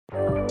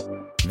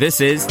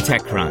This is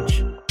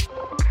TechCrunch.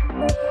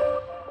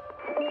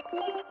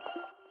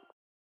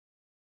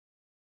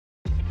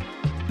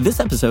 This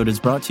episode is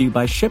brought to you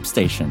by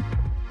ShipStation.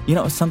 You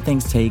know, some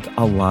things take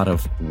a lot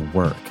of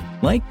work,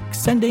 like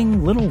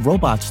sending little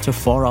robots to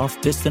far-off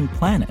distant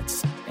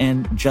planets.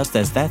 And just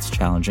as that's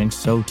challenging,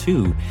 so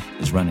too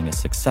is running a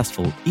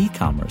successful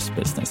e-commerce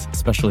business,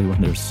 especially when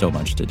there's so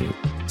much to do.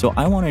 So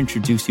I want to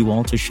introduce you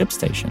all to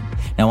ShipStation.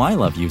 Now, I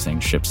love using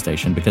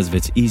ShipStation because of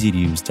its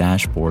easy-to-use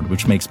dashboard,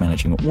 which makes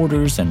managing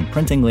orders and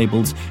printing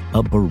labels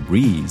a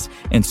breeze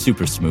and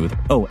super smooth.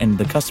 Oh, and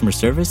the customer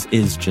service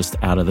is just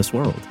out of this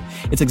world.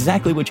 It's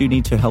exactly what you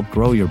need to help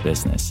grow your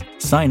business.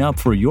 Sign up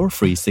for your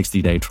free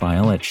 60-day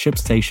trial at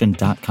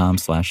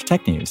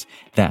shipstation.com/technews.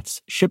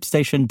 That's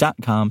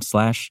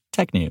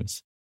shipstation.com/technews.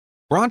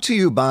 Brought to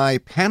you by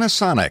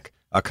Panasonic,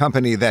 a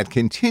company that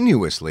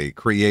continuously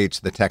creates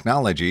the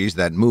technologies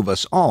that move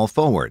us all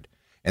forward.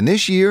 And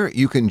this year,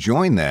 you can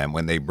join them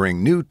when they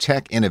bring new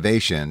tech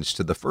innovations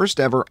to the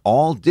first ever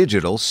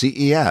all-digital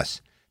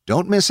CES.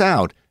 Don't miss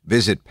out.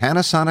 Visit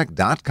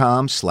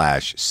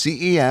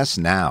panasonic.com/CES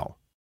now.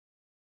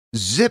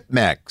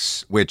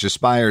 Zipmex, which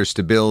aspires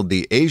to build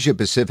the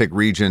Asia-Pacific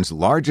region's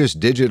largest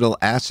digital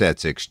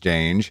assets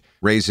exchange,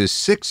 raises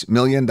 $6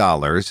 million,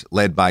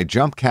 led by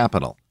Jump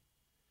Capital.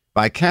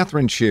 By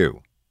Catherine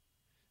Chu.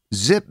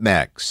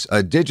 Zipmex,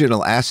 a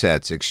digital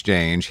assets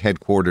exchange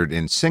headquartered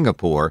in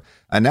Singapore,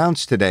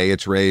 announced today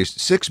it's raised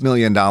 $6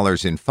 million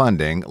in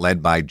funding,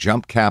 led by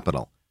Jump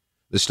Capital.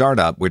 The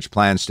startup, which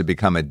plans to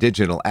become a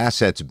digital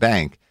assets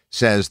bank,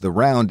 says the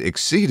round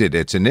exceeded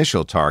its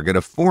initial target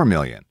of $4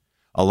 million.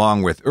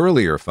 Along with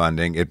earlier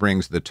funding, it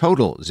brings the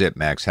total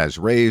Zipmex has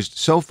raised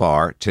so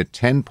far to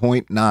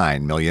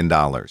 $10.9 million.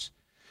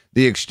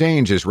 The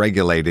exchange is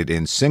regulated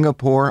in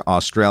Singapore,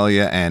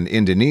 Australia, and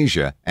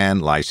Indonesia,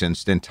 and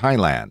licensed in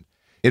Thailand.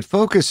 It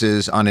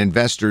focuses on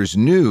investors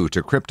new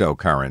to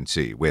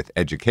cryptocurrency with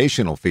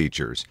educational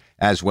features,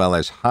 as well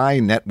as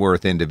high net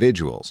worth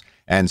individuals,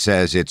 and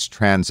says it's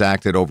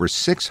transacted over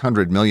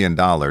 $600 million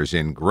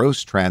in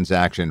gross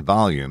transaction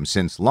volume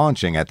since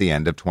launching at the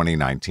end of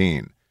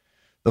 2019.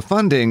 The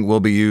funding will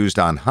be used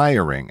on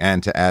hiring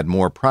and to add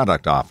more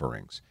product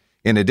offerings.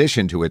 In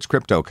addition to its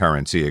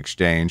cryptocurrency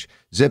exchange,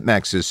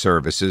 Zipmex's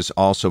services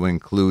also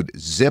include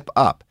Zip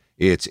Up,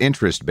 its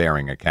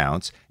interest-bearing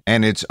accounts,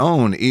 and its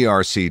own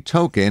ERC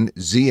token,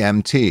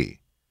 ZMT.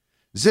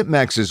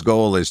 Zipmex's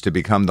goal is to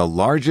become the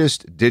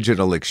largest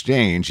digital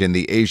exchange in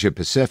the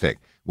Asia-Pacific,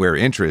 where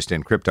interest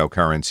in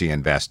cryptocurrency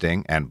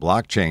investing and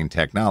blockchain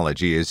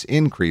technology is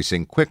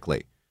increasing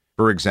quickly.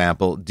 For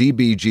example,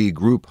 DBG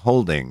Group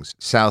Holdings,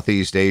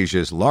 Southeast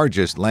Asia's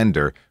largest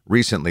lender,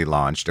 recently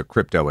launched a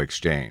crypto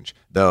exchange,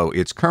 though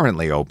it's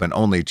currently open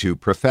only to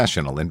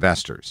professional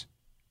investors.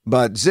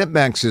 But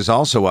Zipmex is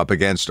also up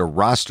against a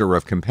roster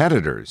of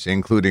competitors,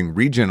 including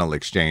regional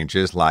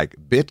exchanges like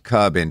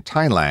BitCub in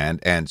Thailand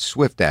and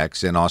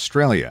SwiftX in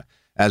Australia,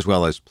 as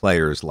well as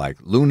players like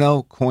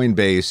Luno,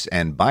 Coinbase,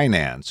 and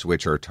Binance,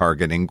 which are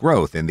targeting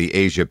growth in the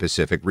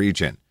Asia-Pacific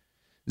region.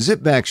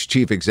 Zipmex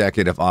Chief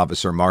Executive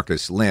Officer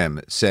Marcus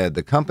Lim said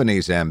the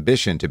company's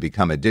ambition to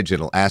become a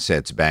digital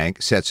assets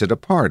bank sets it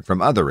apart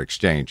from other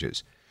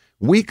exchanges.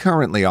 We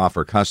currently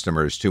offer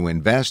customers to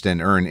invest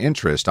and earn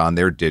interest on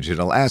their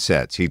digital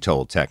assets, he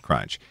told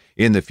TechCrunch.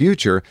 In the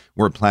future,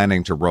 we're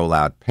planning to roll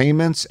out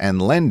payments and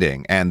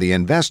lending and the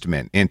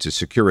investment into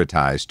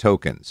securitized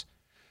tokens.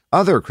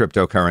 Other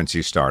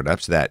cryptocurrency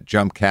startups that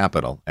Jump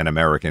Capital, an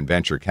American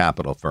venture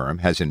capital firm,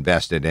 has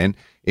invested in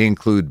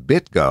include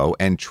BitGo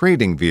and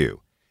TradingView.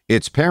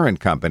 Its parent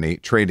company,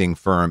 trading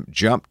firm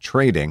Jump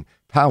Trading,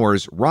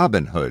 powers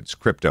Robinhood's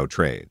crypto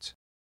trades.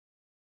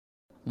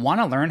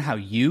 Want to learn how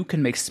you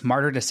can make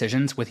smarter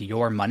decisions with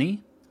your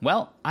money?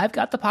 Well, I've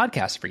got the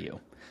podcast for you.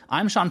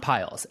 I'm Sean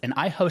Piles, and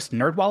I host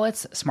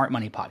NerdWallet's Smart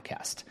Money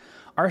Podcast.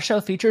 Our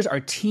show features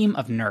our team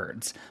of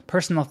nerds,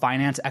 personal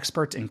finance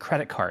experts in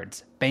credit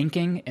cards,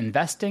 banking,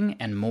 investing,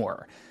 and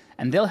more.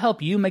 And they'll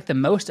help you make the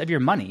most of your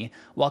money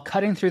while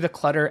cutting through the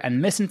clutter and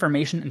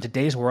misinformation in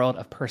today's world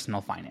of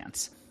personal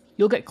finance.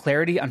 You'll get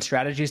clarity on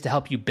strategies to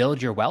help you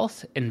build your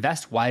wealth,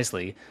 invest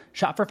wisely,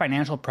 shop for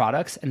financial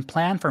products, and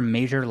plan for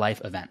major life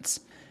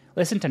events.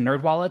 Listen to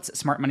NerdWallet's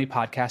Smart Money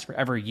Podcast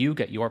wherever you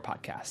get your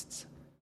podcasts.